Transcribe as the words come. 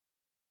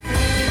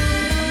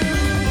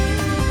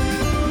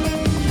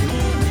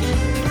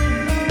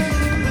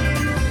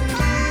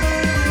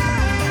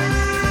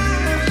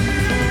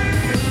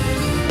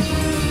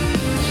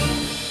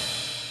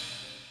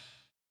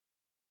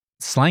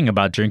Slang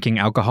about drinking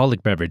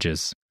alcoholic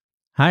beverages.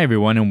 Hi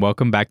everyone and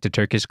welcome back to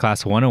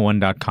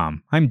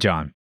TurkishClass101.com. I'm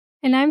John.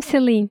 And I'm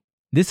Celine.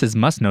 This is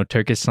Must Know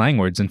Turkish Slang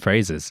Words and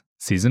Phrases,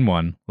 Season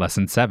 1,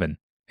 Lesson 7.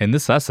 In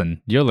this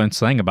lesson, you'll learn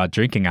slang about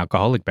drinking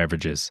alcoholic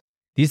beverages.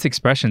 These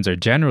expressions are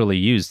generally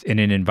used in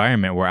an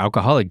environment where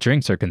alcoholic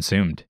drinks are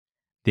consumed.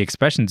 The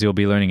expressions you'll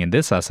be learning in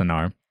this lesson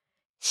are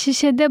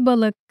Şişede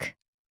balık,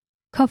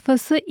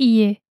 kafası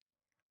iyi,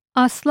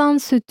 aslan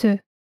sütü,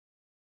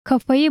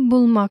 kafayı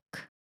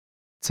bulmak.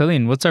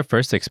 Celine, what's our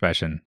first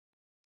expression?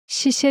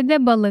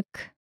 Şişede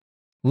balık.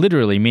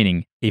 Literally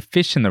meaning a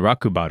fish in the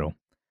raku bottle.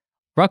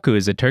 Raku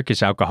is a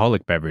Turkish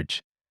alcoholic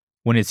beverage.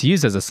 When it's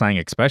used as a slang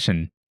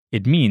expression,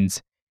 it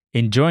means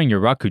enjoying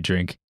your raku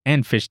drink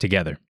and fish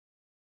together.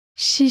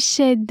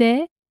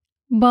 Şişede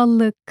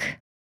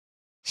balık.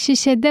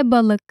 Şişede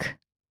balık.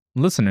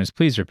 Listeners,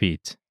 please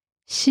repeat.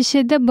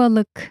 Şişede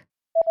balık.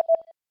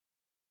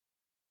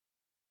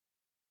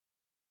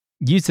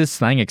 Use this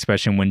slang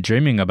expression when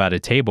dreaming about a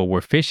table where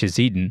fish is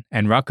eaten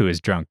and raku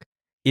is drunk.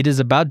 It is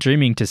about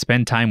dreaming to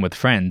spend time with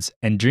friends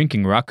and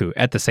drinking raku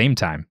at the same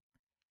time.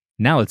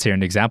 Now let's hear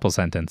an example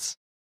sentence.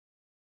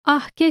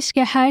 Ah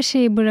keşke her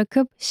şeyi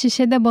bırakıp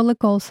şişede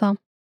balık olsam.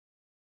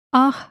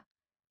 Ah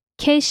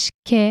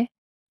keşke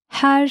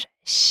her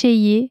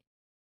şeyi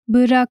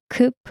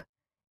bırakıp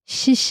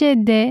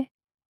şişede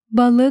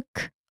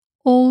balık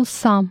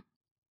olsam.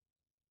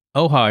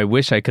 Oh, how I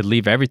wish I could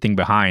leave everything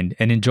behind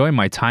and enjoy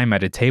my time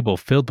at a table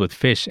filled with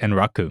fish and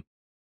raku.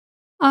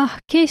 Ah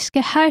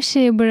keşke her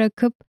şeyi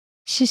bırakıp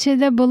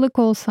şişede balık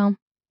olsam.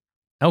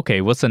 Okay,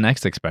 what's the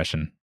next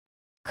expression?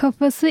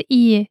 Kafası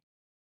iyi.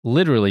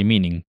 Literally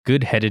meaning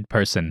good-headed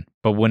person,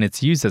 but when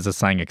it's used as a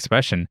slang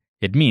expression,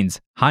 it means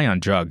high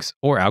on drugs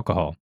or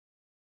alcohol.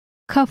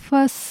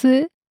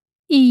 Kafası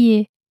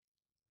iyi.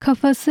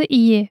 Kafası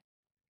iyi.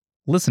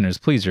 Listeners,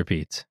 please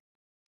repeat.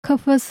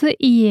 Kafası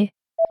iyi.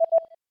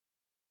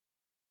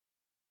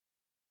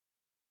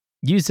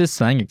 Use this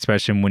slang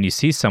expression when you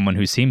see someone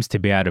who seems to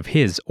be out of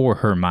his or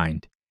her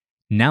mind.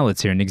 Now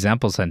let's hear an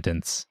example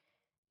sentence.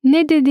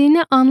 Ne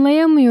dediğini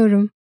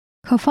anlayamıyorum.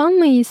 Kafan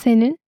mı iyi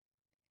senin?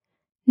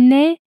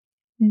 Ne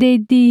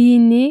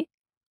dediğini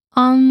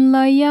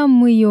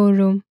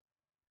anlayamıyorum.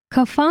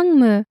 Kafan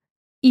mı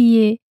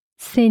iyi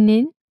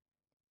senin?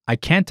 I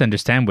can't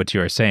understand what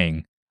you are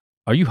saying.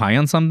 Are you high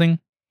on something?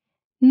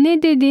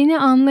 Ne dediğini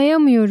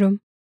anlayamıyorum.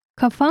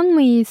 Kafan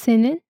mı iyi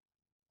senin?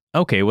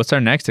 Okay, what's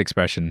our next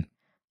expression?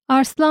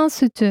 Arslan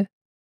sütü.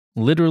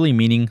 Literally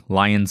meaning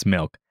lion's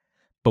milk.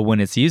 But when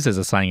it's used as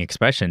a slang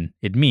expression,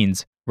 it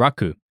means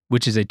raku,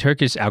 which is a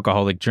Turkish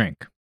alcoholic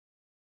drink.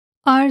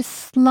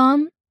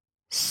 Arslan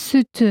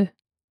sütü.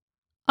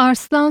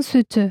 Arslan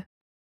sütü.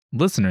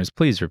 Listeners,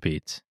 please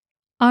repeat.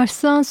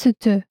 Arslan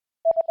sütü.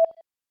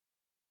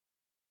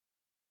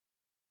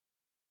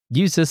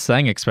 Use this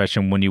slang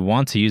expression when you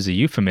want to use a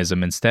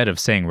euphemism instead of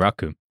saying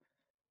raku.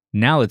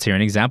 Now let's hear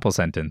an example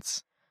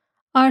sentence.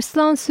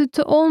 Arslan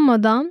sütü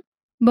olmadan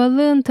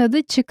balığın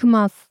tadı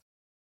çıkmaz.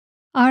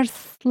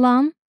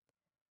 Arslan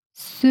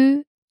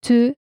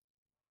sütü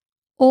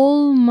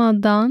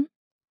olmadan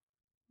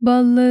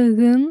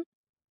balığın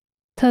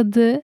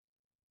tadı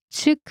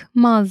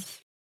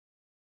çıkmaz.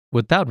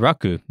 Without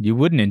raku, you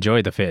wouldn't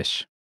enjoy the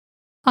fish.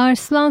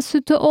 Arslan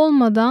sütü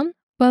olmadan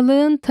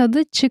balığın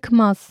tadı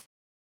çıkmaz.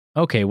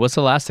 Okay, what's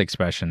the last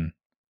expression?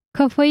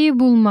 Kafayı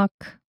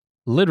bulmak.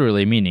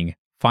 Literally meaning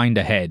find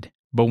a head,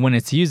 but when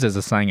it's used as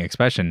a slang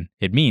expression,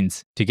 it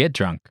means to get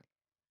drunk.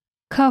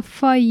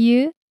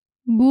 Kafayı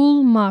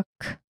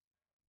bulmak.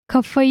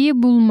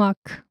 Kafayı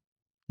bulmak.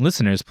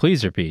 Listeners,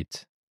 please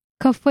repeat.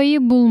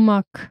 Kafayı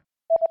bulmak.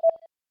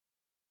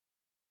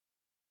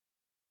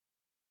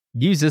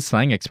 Use this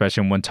slang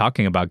expression when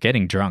talking about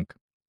getting drunk.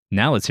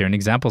 Now let's hear an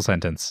example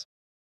sentence.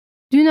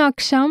 Dün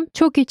akşam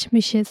çok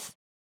içmişiz.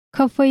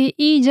 Kafayı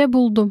iyice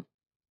buldum.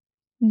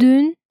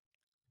 Dün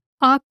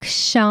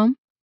akşam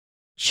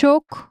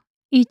çok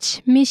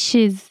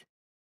içmişiz.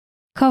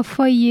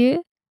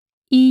 Kafayı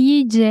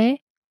iyice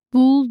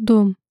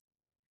buldum.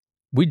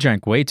 We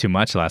drank way too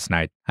much last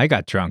night. I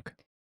got drunk.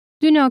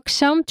 Dün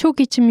akşam çok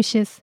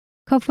içmişiz.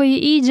 Kafayı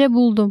iyice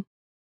buldum.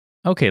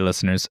 Okay,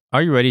 listeners,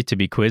 are you ready to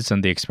be quizzed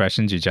on the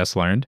expressions you just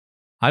learned?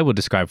 I will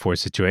describe 4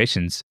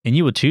 situations, and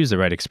you will choose the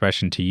right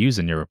expression to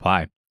use in your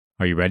reply.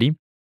 Are you ready?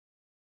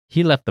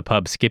 He left the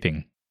pub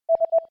skipping.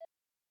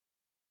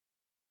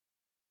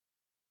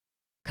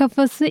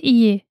 Kafası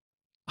iyi.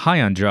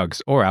 High on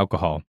drugs or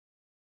alcohol.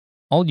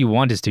 All you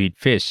want is to eat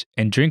fish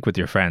and drink with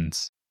your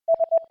friends.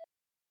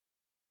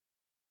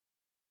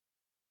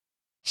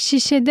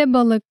 Şişede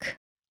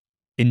balık.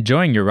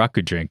 Enjoying your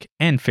raku drink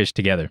and fish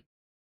together.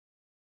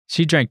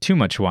 She drank too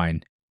much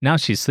wine. Now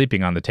she's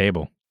sleeping on the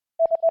table.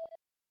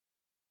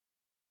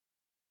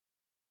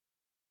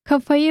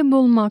 Kafayı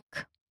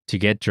bulmak. To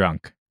get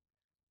drunk.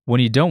 When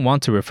you don't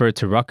want to refer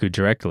to raku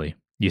directly,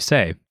 you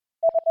say,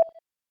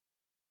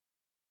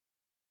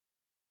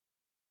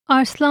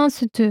 Arslan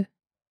sütü.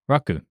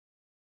 raku.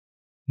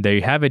 There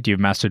you have it, you've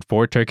mastered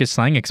 4 Turkish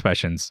slang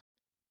expressions.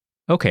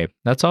 Okay,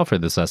 that's all for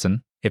this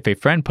lesson. If a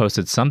friend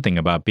posted something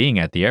about being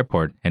at the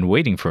airport and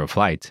waiting for a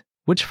flight,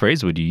 which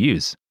phrase would you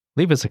use?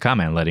 Leave us a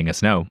comment letting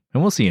us know,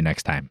 and we'll see you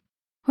next time.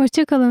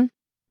 Hoşça kalın.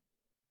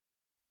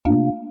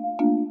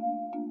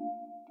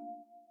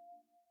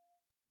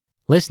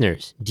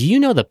 Listeners, do you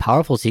know the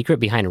powerful secret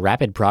behind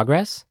rapid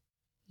progress?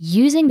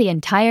 Using the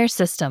entire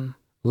system.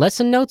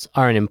 Lesson notes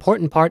are an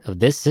important part of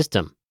this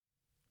system.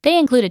 They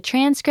include a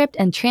transcript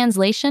and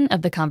translation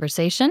of the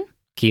conversation,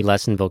 Key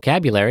lesson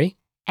vocabulary,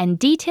 and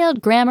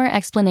detailed grammar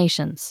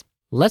explanations.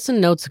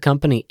 lesson notes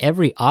accompany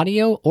every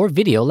audio or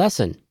video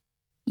lesson.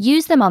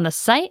 Use them on the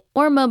site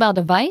or mobile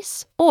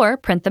device, or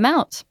print them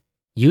out.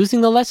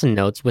 Using the lesson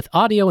notes with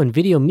audio and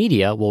video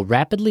media will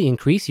rapidly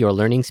increase your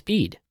learning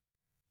speed.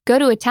 Go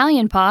to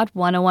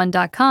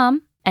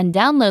ItalianPod101.com and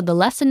download the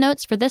lesson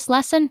notes for this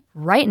lesson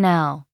right now.